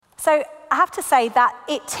So I have to say that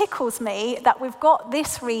it tickles me that we've got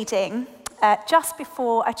this reading just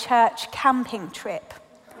before a church camping trip.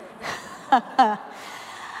 The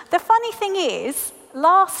funny thing is,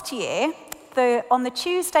 last year, on the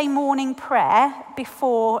Tuesday morning prayer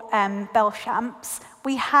before Belchamps,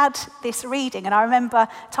 we had this reading, and I remember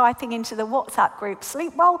typing into the WhatsApp group,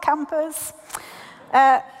 "Sleep well, campers."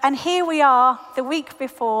 And here we are, the week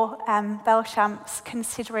before Belchamps,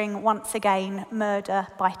 considering once again murder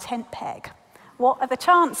by tent peg. What are the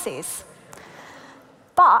chances?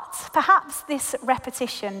 But perhaps this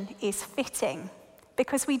repetition is fitting,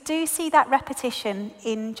 because we do see that repetition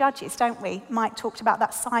in Judges, don't we? Mike talked about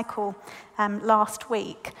that cycle last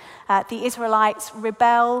week. The Israelites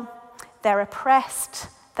rebel, they're oppressed,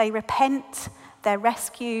 they repent, they're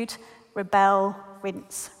rescued, rebel,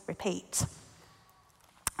 rinse, repeat.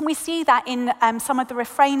 We see that in some of the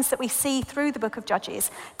refrains that we see through the book of Judges.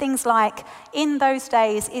 Things like, in those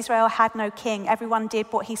days, Israel had no king. Everyone did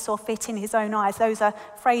what he saw fit in his own eyes. Those are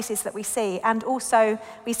phrases that we see. And also,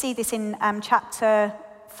 we see this in chapter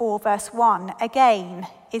 4, verse 1. Again,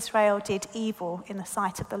 Israel did evil in the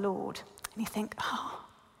sight of the Lord. And you think, oh,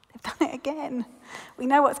 they've done it again. We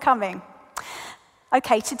know what's coming.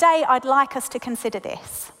 Okay, today I'd like us to consider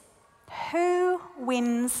this. Who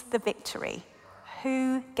wins the victory?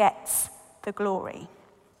 Who gets the glory?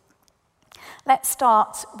 Let's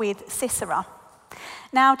start with Sisera.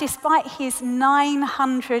 Now, despite his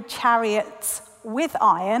 900 chariots with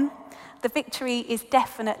iron, the victory is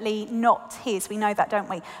definitely not his. We know that, don't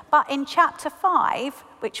we? But in chapter 5,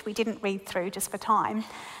 which we didn't read through just for time,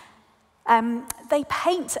 they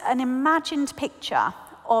paint an imagined picture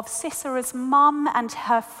of Sisera's mum and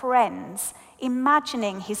her friends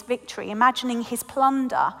imagining his victory, imagining his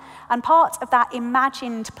plunder. And part of that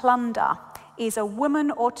imagined plunder is a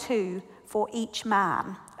woman or two for each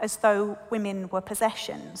man, as though women were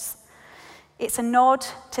possessions. It's a nod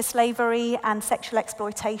to slavery and sexual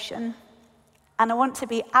exploitation. And I want to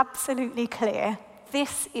be absolutely clear,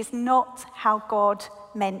 this is not how God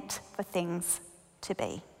meant for things to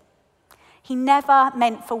be. He never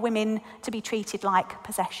meant for women to be treated like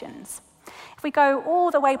possessions. If we go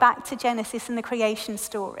all the way back to Genesis and the creation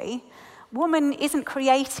story, woman isn't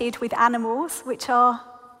created with animals, which are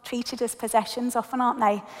treated as possessions often, aren't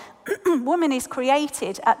they? Woman is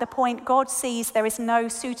created at the point God sees there is no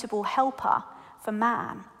suitable helper for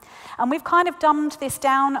man. And we've kind of dumbed this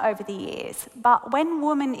down over the years, but when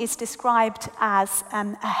woman is described as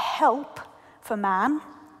a help for man,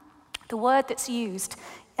 the word that's used,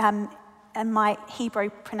 and my Hebrew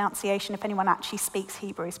pronunciation, if anyone actually speaks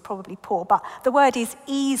Hebrew, is probably poor, but the word is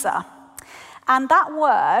Ezer. And that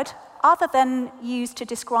word, other than used to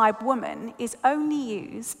describe woman, is only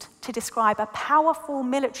used to describe a powerful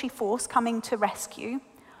military force coming to rescue,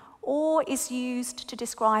 or is used to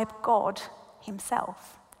describe God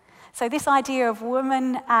himself. So this idea of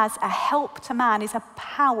woman as a help to man is a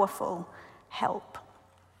powerful help.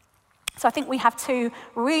 So I think we have two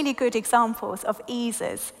really good examples of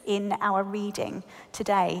Ezers in our reading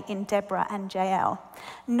today in Deborah and Jael.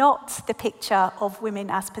 Not the picture of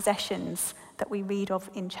women as possessions that we read of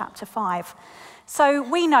in chapter 5. So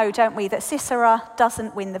we know, don't we, that Sisera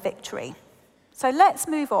doesn't win the victory. So let's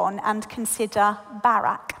move on and consider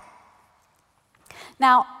Barak.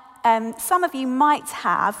 Now, some of you might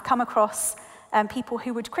have come across people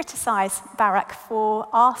who would criticize Barak for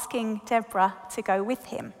asking Deborah to go with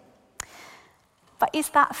him. But is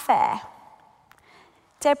that fair?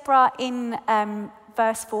 Deborah in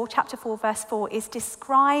chapter 4, verse 4, is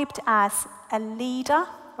described as a leader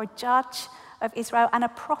or judge of Israel and a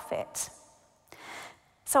prophet.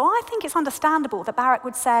 So I think it's understandable that Barak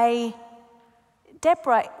would say,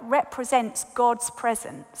 Deborah represents God's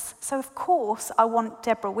presence. So of course I want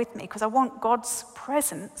Deborah with me because I want God's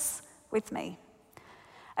presence with me.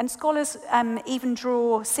 And scholars even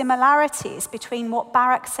draw similarities between what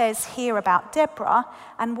Barak says here about Deborah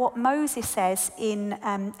and what Moses says in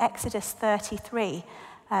Exodus 33.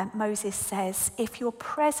 Moses says, if your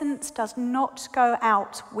presence does not go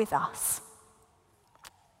out with us,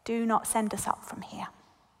 do not send us up from here.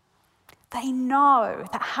 They know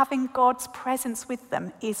that having God's presence with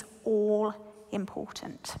them is all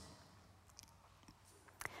important.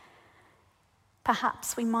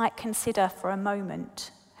 Perhaps we might consider for a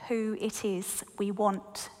moment who it is we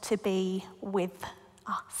want to be with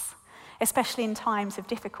us, especially in times of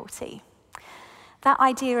difficulty. That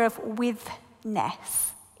idea of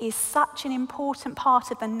withness is such an important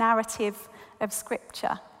part of the narrative of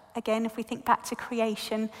Scripture. Again, if we think back to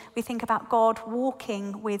creation, we think about God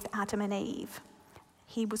walking with Adam and Eve.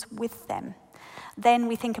 He was with them. Then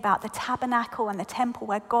we think about the tabernacle and the temple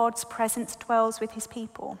where God's presence dwells with his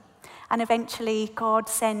people. And eventually God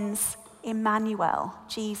sends Emmanuel,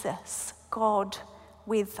 Jesus, God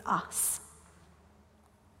with us.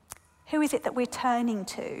 Who is it that we're turning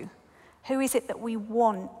to? Who is it that we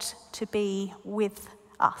want to be with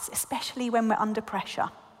us, especially when we're under pressure?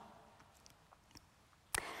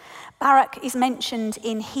 Barak is mentioned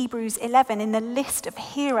in Hebrews 11 in the list of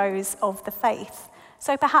heroes of the faith.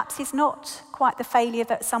 So perhaps he's not quite the failure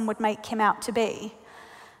that some would make him out to be.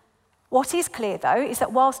 What is clear, though, is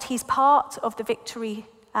that whilst he's part of the victory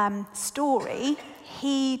story,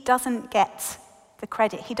 he doesn't get the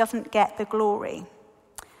credit, he doesn't get the glory.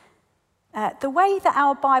 The way that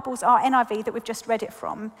our Bibles, our NIV that we've just read it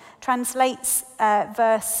from, translates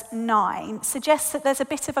verse 9, suggests that there's a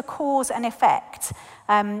bit of a cause and effect,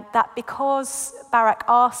 that because Barak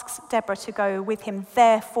asks Deborah to go with him,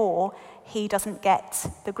 therefore he doesn't get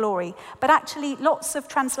the glory. But actually, lots of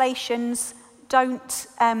translations don't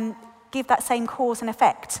give that same cause and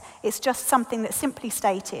effect. It's just something that's simply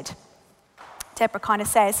stated. Deborah kind of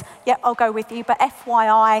says, yeah, I'll go with you, but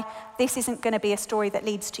FYI, this isn't going to be a story that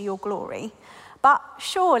leads to your glory. But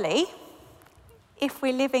surely, if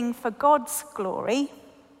we're living for God's glory,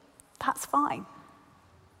 that's fine.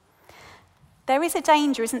 There is a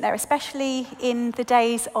danger, isn't there, especially in the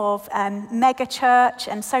days of mega church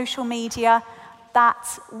and social media,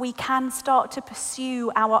 that we can start to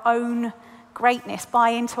pursue our own greatness, buy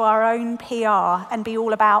into our own PR and be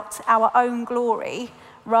all about our own glory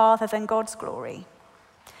rather than God's glory.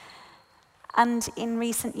 And in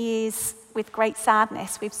recent years, with great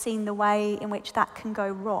sadness, we've seen the way in which that can go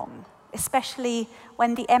wrong, especially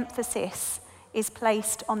when the emphasis is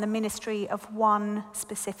placed on the ministry of one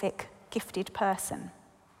specific gifted person.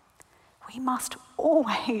 We must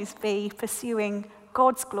always be pursuing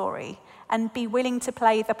God's glory and be willing to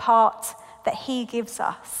play the part that he gives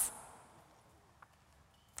us.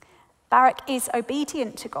 Barak is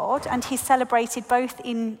obedient to God, and he's celebrated both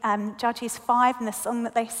in Judges 5 and the song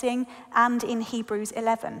that they sing, and in Hebrews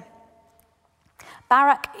 11.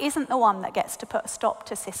 Barak isn't the one that gets to put a stop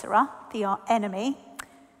to Sisera, the enemy,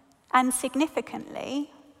 and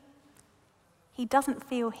significantly, he doesn't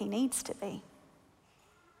feel he needs to be.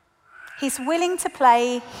 He's willing to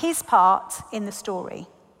play his part in the story.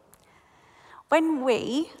 When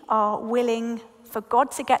we are willing for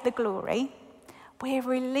God to get the glory, we're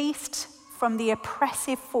released from the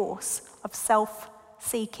oppressive force of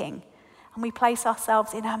self-seeking, and we place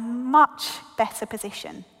ourselves in a much better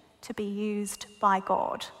position to be used by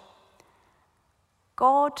God.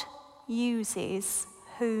 God uses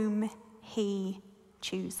whom he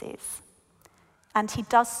chooses, and he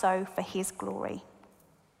does so for his glory.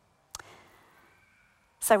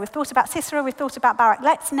 So we've thought about Sisera, we've thought about Barak.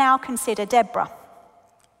 Let's now consider Deborah.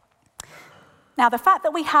 Now, the fact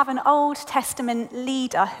that we have an Old Testament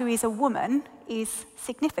leader who is a woman is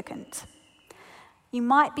significant. You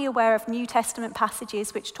might be aware of New Testament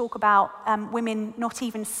passages which talk about women not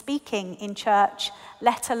even speaking in church,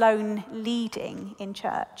 let alone leading in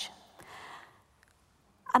church.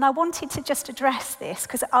 And I wanted to just address this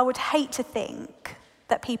because I would hate to think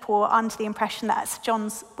that people are under the impression that at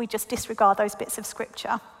John's we just disregard those bits of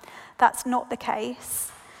scripture. That's not the case.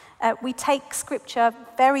 We take scripture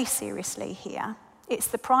very seriously here. It's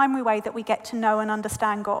the primary way that we get to know and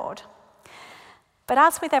understand God. But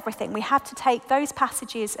as with everything, we have to take those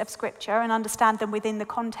passages of scripture and understand them within the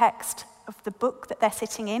context of the book that they're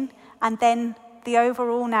sitting in, and then the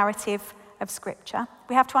overall narrative of scripture.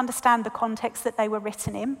 We have to understand the context that they were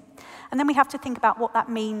written in, and then we have to think about what that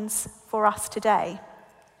means for us today.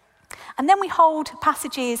 And then we hold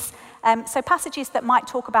passages, so passages that might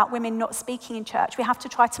talk about women not speaking in church. We have to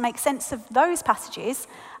try to make sense of those passages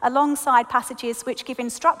alongside passages which give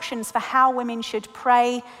instructions for how women should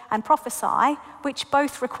pray and prophesy, which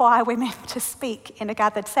both require women to speak in a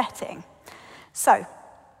gathered setting. So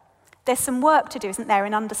there's some work to do, isn't there,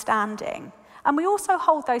 in understanding. And we also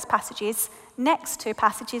hold those passages next to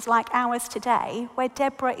passages like ours today, where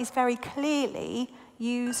Deborah is very clearly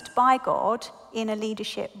used by God in a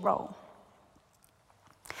leadership role.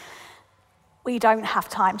 We don't have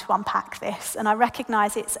time to unpack this, and I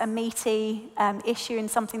recognise it's a meaty issue and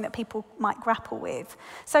something that people might grapple with.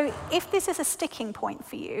 So if this is a sticking point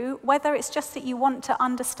for you, whether it's just that you want to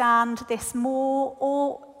understand this more,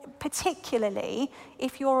 or particularly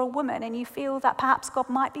if you're a woman and you feel that perhaps God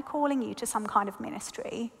might be calling you to some kind of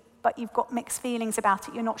ministry, but you've got mixed feelings about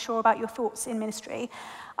it, you're not sure about your thoughts in ministry,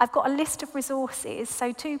 I've got a list of resources,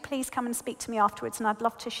 so do please come and speak to me afterwards, and I'd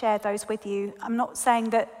love to share those with you. I'm not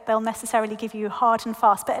saying that they'll necessarily give you hard and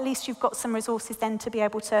fast, but at least you've got some resources then to be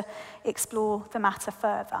able to explore the matter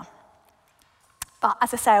further. But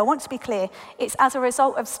as I say, I want to be clear, it's as a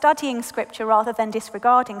result of studying Scripture rather than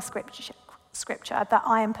disregarding Scripture that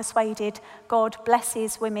I am persuaded God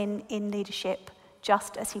blesses women in leadership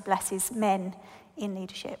just as he blesses men in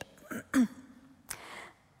leadership.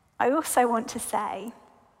 I also want to say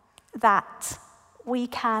that we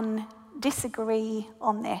can disagree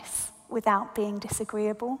on this without being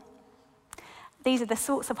disagreeable. These are the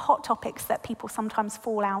sorts of hot topics that people sometimes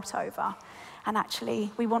fall out over. And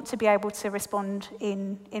actually, we want to be able to respond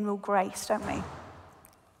in real grace, don't we?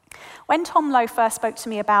 When Tom Lowe first spoke to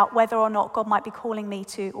me about whether or not God might be calling me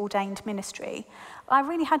to ordained ministry, I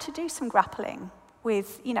really had to do some grappling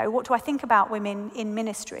with, what do I think about women in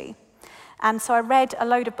ministry? And so I read a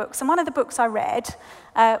load of books. And one of the books I read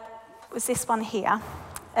was this one here,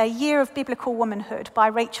 A Year of Biblical Womanhood by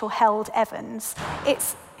Rachel Held Evans.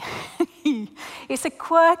 It's a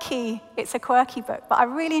quirky book, but I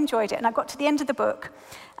really enjoyed it. And I got to the end of the book,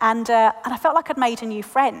 and I felt like I'd made a new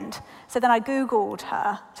friend. So then I Googled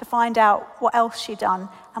her to find out what else she'd done.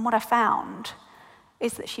 And what I found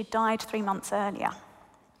is that she'd died 3 months earlier.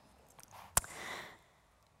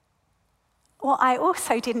 What I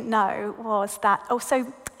also didn't know was that,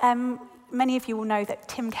 many of you will know that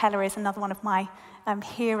Tim Keller is another one of my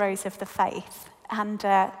heroes of the faith. And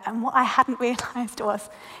what I hadn't realised was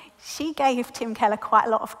she gave Tim Keller quite a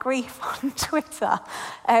lot of grief on Twitter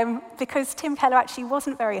because Tim Keller actually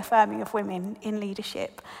wasn't very affirming of women in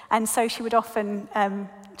leadership. And so she would often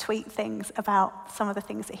tweet things about some of the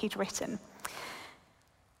things that he'd written.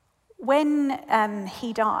 When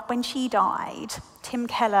she died, Tim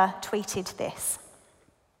Keller tweeted this.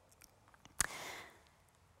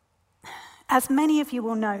 As many of you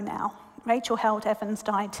will know now, Rachel Held Evans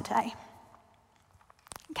died today.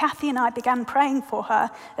 Kathy and I began praying for her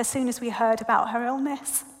as soon as we heard about her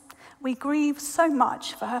illness. We grieve so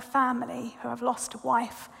much for her family who have lost a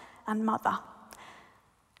wife and mother.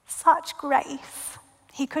 Such grace.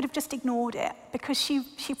 He could have just ignored it because she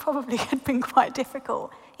probably had been quite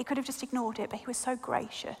difficult. He could have just ignored it, but he was so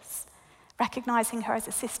gracious, recognizing her as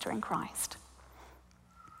a sister in Christ.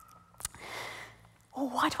 Oh,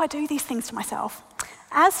 why do I do these things to myself?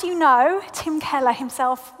 As you know, Tim Keller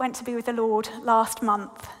himself went to be with the Lord last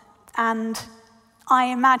month, and I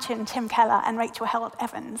imagine Tim Keller and Rachel Held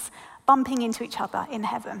Evans bumping into each other in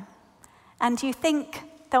heaven. And do you think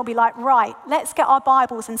they'll be like, right, let's get our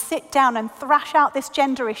Bibles and sit down and thrash out this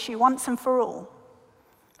gender issue once and for all?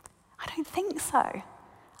 I don't think so.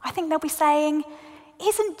 I think they'll be saying,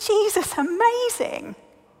 isn't Jesus amazing?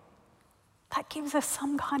 That gives us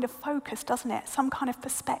some kind of focus, doesn't it? Some kind of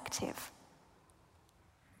perspective.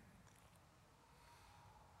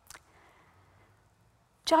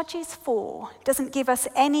 Judges 4 doesn't give us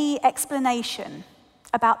any explanation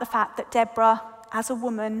about the fact that Deborah, as a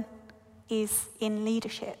woman, is in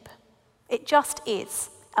leadership. It just is,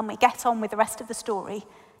 and we get on with the rest of the story.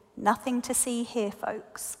 Nothing to see here,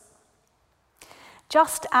 folks.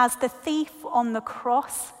 Just as the thief on the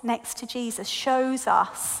cross next to Jesus shows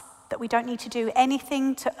us that we don't need to do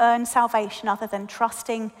anything to earn salvation other than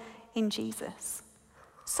trusting in Jesus,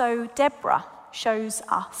 so Deborah shows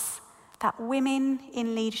us that women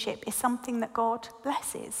in leadership is something that God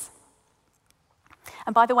blesses.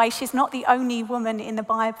 And by the way, she's not the only woman in the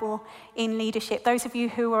Bible in leadership. Those of you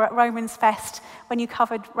who were at Romans Fest when you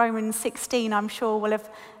covered Romans 16, I'm sure will have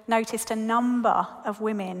noticed a number of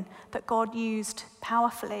women that God used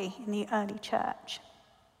powerfully in the early church.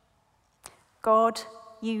 God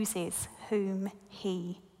uses whom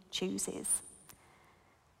he chooses.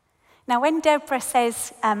 Now, when Deborah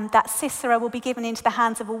says that Sisera will be given into the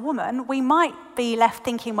hands of a woman, we might be left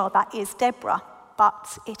thinking, well, that is Deborah,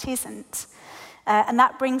 but it isn't. And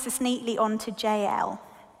that brings us neatly on to Jael.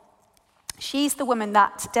 She's the woman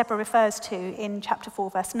that Deborah refers to in chapter 4,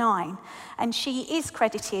 verse 9, and she is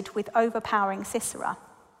credited with overpowering Sisera.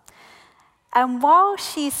 And while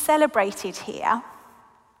she's celebrated here,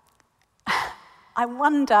 I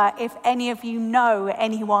wonder if any of you know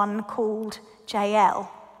anyone called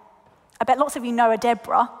Jael. I bet lots of you know a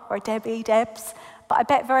Deborah or a Debbie, Debs, but I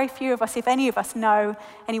bet very few of us, if any of us, know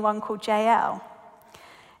anyone called Jael.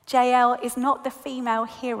 Jael is not the female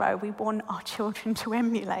hero we want our children to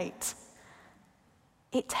emulate.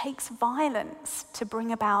 It takes violence to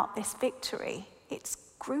bring about this victory. It's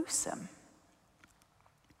gruesome.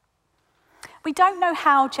 We don't know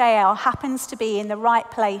how Jael happens to be in the right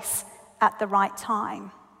place at the right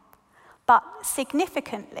time, but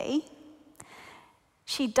significantly,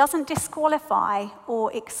 she doesn't disqualify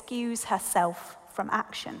or excuse herself from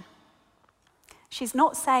action. She's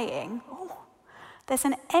not saying, oh, there's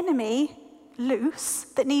an enemy loose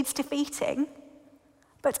that needs defeating,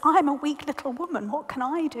 but I'm a weak little woman, what can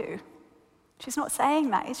I do? She's not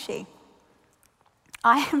saying that, is she?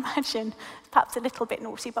 I imagine, perhaps a little bit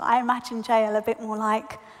naughty, but I imagine Jael a bit more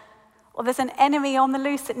like, well, there's an enemy on the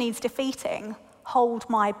loose that needs defeating. Hold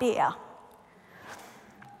my beer.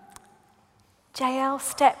 Jael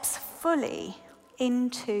steps fully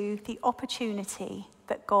into the opportunity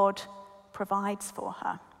that God provides for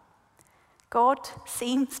her. God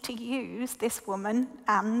seems to use this woman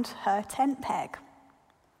and her tent peg.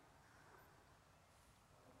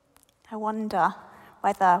 I wonder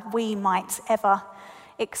whether we might ever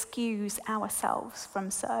excuse ourselves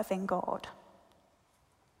from serving God.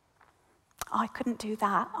 I couldn't do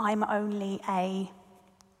that. I'm only a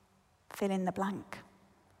fill in the blank.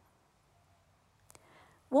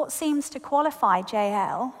 What seems to qualify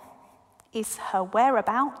Jael is her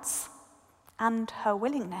whereabouts and her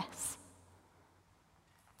willingness.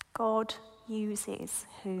 God uses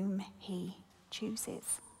whom he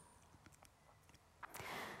chooses.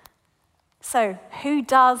 So, who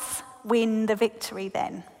does win the victory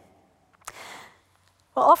then?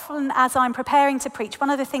 Well, often as I'm preparing to preach, one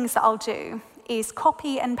of the things that I'll do is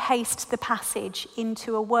copy and paste the passage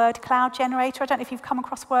into a word cloud generator. I don't know if you've come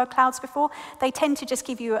across word clouds before. They tend to just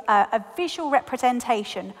give you a visual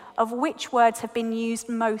representation of which words have been used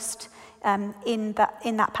most in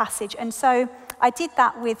that passage. And so I did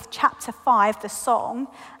that with chapter 5, the song.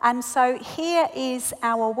 And so here is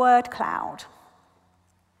our word cloud.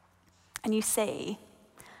 And you see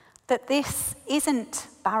that this isn't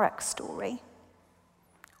Barak's story,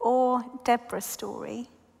 or Deborah's story,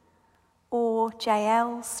 or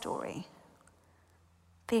Jael's story.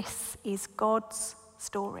 This is God's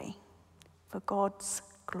story for God's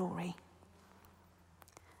glory.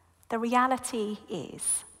 The reality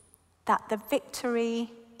is that the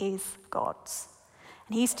victory is God's.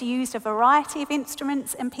 And he's to use a variety of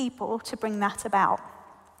instruments and people to bring that about.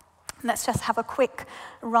 Let's just have a quick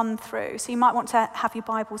run through. So you might want to have your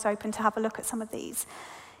Bibles open to have a look at some of these.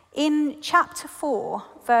 In chapter 4,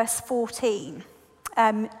 verse 14,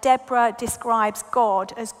 Deborah describes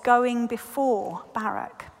God as going before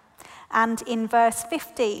Barak. And in verse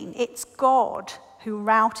 15, it's God who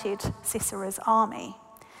routed Sisera's army.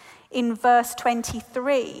 In verse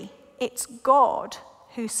 23, it's God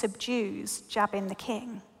who subdues Jabin the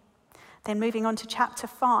king. Then moving on to chapter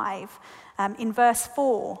 5, in verse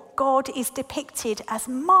 4, God is depicted as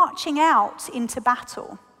marching out into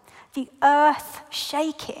battle, the earth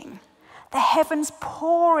shaking, the heavens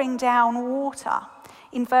pouring down water.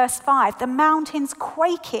 In verse 5, the mountains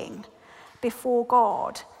quaking before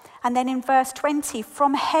God. And then in verse 20,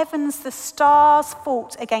 from heavens the stars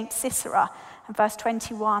fought against Sisera. And verse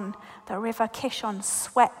 21, the river Kishon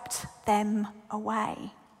swept them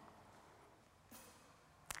away.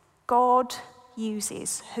 God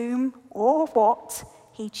uses whom or what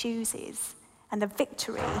he chooses, and the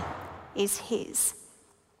victory is his.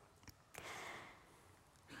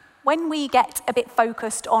 When we get a bit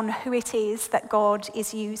focused on who it is that God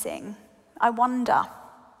is using, I wonder,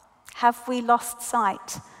 have we lost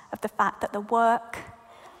sight of the fact that the work,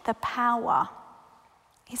 the power,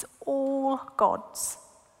 is all God's?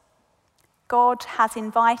 God has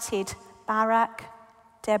invited Barak,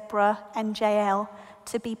 Deborah, and Jael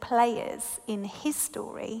to be players in his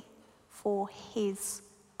story for his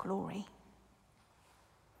glory.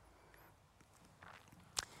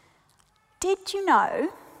 Did you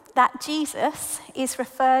know that Jesus is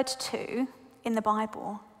referred to in the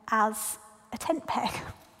Bible as a tent peg?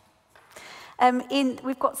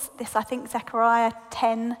 We've got this, I think, Zechariah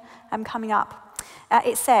 10 coming up.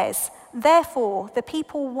 It says, "Therefore the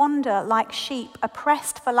people wander like sheep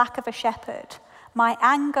oppressed for lack of a shepherd. My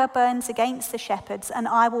anger burns against the shepherds, and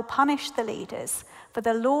I will punish the leaders. For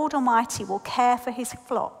the Lord Almighty will care for his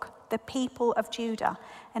flock, the people of Judah,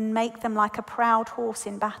 and make them like a proud horse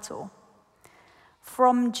in battle.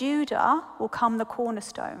 From Judah will come the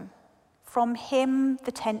cornerstone, from him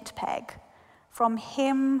the tent peg, from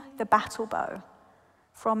him the battle bow,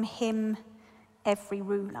 from him every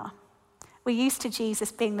ruler." We're used to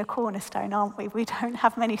Jesus being the cornerstone, aren't we? We don't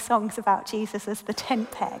have many songs about Jesus as the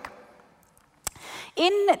tent peg.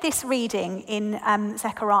 In this reading in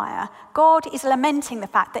Zechariah, God is lamenting the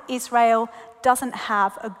fact that Israel doesn't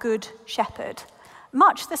have a good shepherd.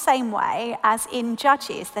 Much the same way as in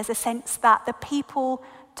Judges, there's a sense that the people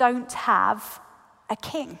don't have a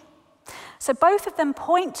king. So both of them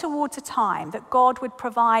point towards a time that God would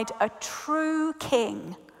provide a true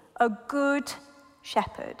king, a good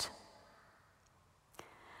shepherd.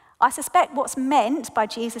 I suspect what's meant by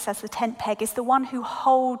Jesus as the tent peg is the one who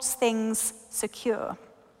holds things secure.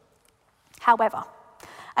 However,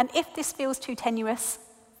 and if this feels too tenuous,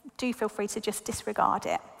 do feel free to just disregard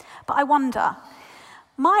it. But I wonder,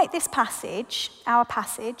 Might this passage, our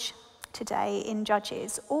passage today in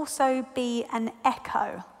Judges, also be an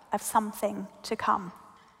echo of something to come?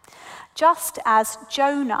 Just as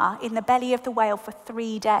Jonah in the belly of the whale for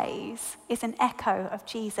 3 days is an echo of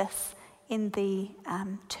Jesus in the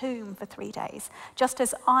tomb for 3 days, just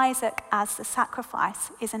as Isaac as the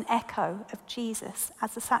sacrifice is an echo of Jesus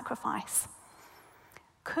as the sacrifice,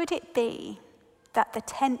 could it be that the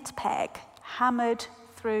tent peg hammered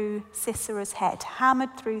through Sisera's head,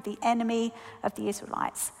 hammered through the enemy of the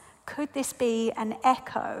Israelites, could this be an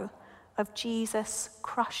echo of Jesus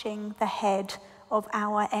crushing the head of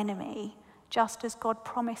our enemy, just as God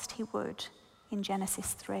promised he would in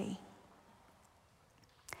Genesis 3?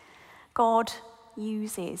 God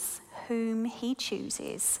uses whom he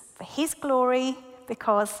chooses for his glory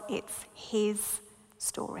because it's his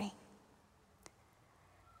story.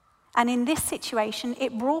 And in this situation,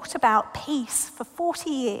 it brought about peace for 40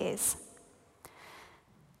 years.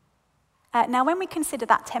 Now, when we consider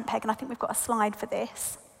that tent peg, and I think we've got a slide for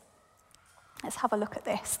this, let's have a look at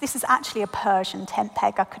this. This is actually a Persian tent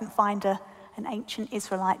peg. I couldn't find an ancient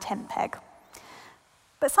Israelite tent peg.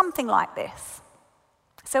 But something like this.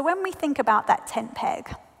 So when we think about that tent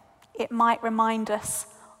peg, it might remind us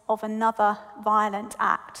of another violent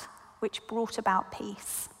act which brought about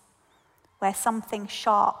peace, where something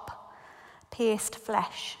sharp pierced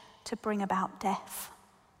flesh to bring about death.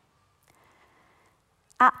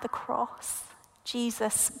 At the cross,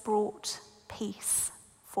 Jesus brought peace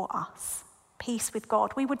for us, peace with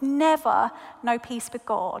God. We would never know peace with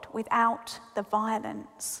God without the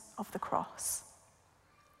violence of the cross.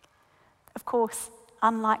 Of course,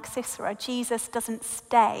 unlike Sisera, Jesus doesn't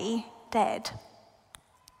stay dead.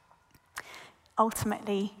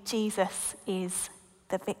 Ultimately, Jesus is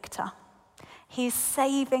the victor. His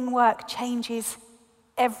saving work changes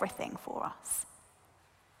everything for us.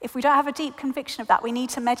 If we don't have a deep conviction of that, we need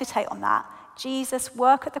to meditate on that. Jesus'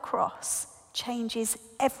 work at the cross changes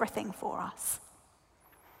everything for us.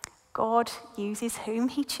 God uses whom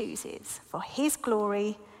he chooses for his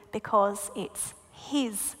glory because it's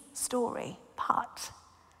his story, but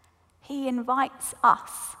he invites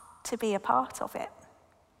us to be a part of it.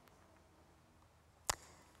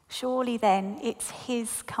 Surely then it's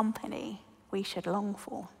his company we should long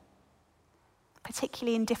for,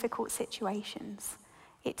 particularly in difficult situations.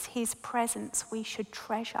 It's his presence we should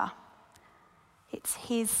treasure. It's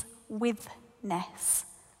his withness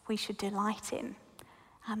we should delight in,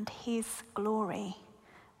 and his glory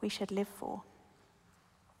we should live for.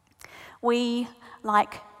 We,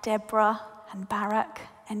 like Deborah and Barak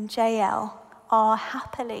and Jael, are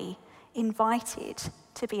happily invited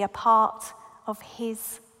to be a part of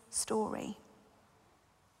his story.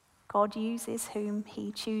 God uses whom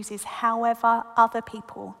he chooses, however other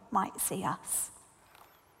people might see us.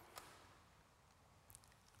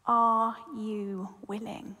 Are you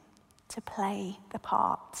willing to play the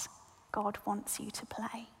part God wants you to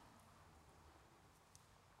play?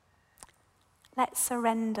 Let's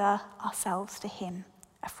surrender ourselves to him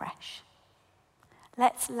afresh.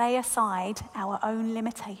 Let's lay aside our own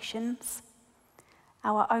limitations,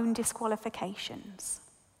 our own disqualifications,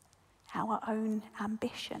 our own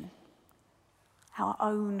ambition, our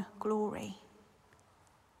own glory.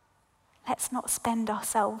 Let's not spend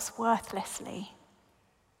ourselves worthlessly.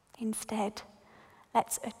 Instead,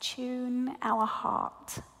 let's attune our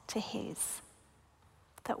heart to his,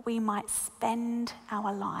 that we might spend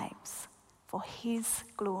our lives for his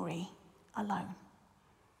glory alone.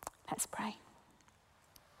 Let's pray.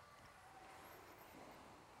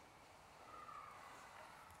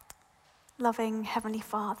 Loving Heavenly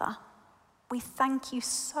Father, we thank you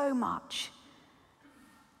so much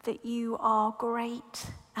that you are great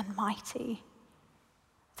and mighty,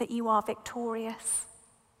 that you are victorious.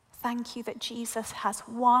 Thank you that Jesus has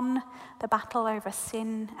won the battle over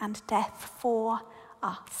sin and death for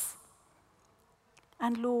us.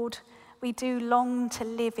 And Lord, we do long to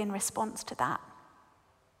live in response to that.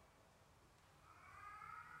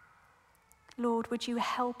 Lord, would you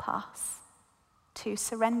help us to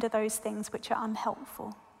surrender those things which are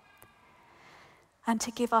unhelpful and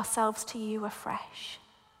to give ourselves to you afresh.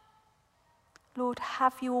 Lord,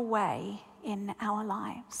 have your way in our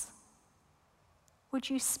lives. Would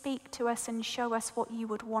you speak to us and show us what you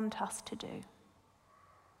would want us to do?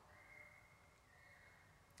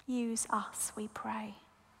 Use us, we pray.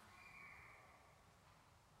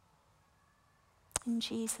 In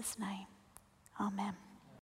Jesus' name, amen.